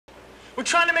We're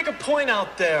trying to make a point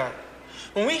out there.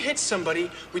 When we hit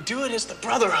somebody, we do it as the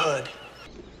brotherhood.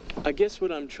 I guess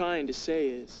what I'm trying to say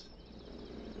is,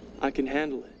 I can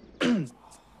handle it.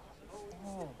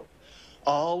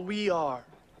 All we are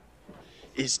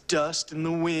is dust in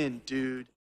the wind, dude.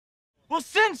 Well,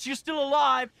 since you're still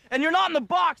alive and you're not in the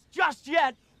box just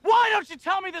yet, why don't you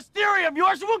tell me this theory of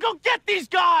yours and we'll go get these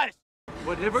guys?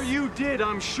 Whatever you did,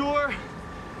 I'm sure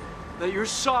that you're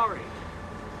sorry.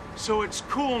 So it's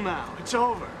cool now. It's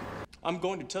over. I'm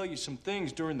going to tell you some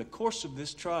things during the course of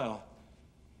this trial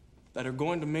that are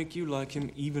going to make you like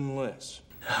him even less.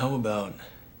 How about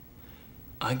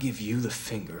I give you the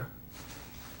finger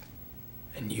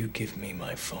and you give me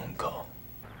my phone call?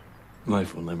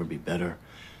 Life will never be better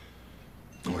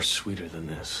or sweeter than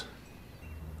this.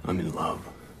 I'm in love.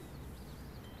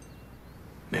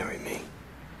 Marry me.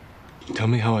 Tell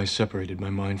me how I separated my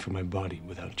mind from my body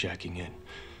without jacking in.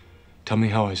 Tell me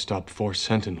how I stopped 4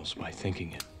 sentinels by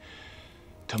thinking it.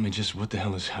 Tell me just what the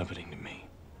hell is happening to me.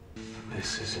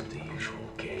 This isn't the usual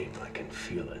game. I can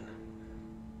feel it.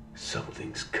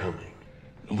 Something's coming.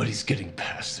 Nobody's getting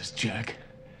past this, Jack.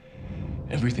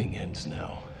 Everything ends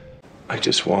now. I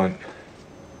just want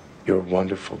your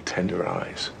wonderful, tender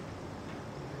eyes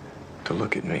to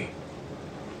look at me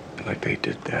like they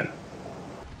did then.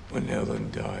 When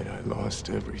Ellen died, I lost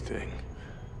everything.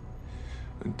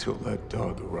 Until that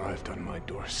dog arrived on my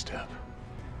doorstep.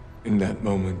 In that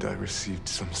moment, I received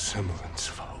some semblance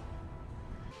of hope.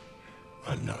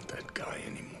 I'm not that guy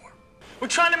anymore. We're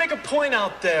trying to make a point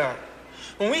out there.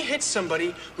 When we hit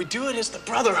somebody, we do it as the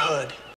brotherhood.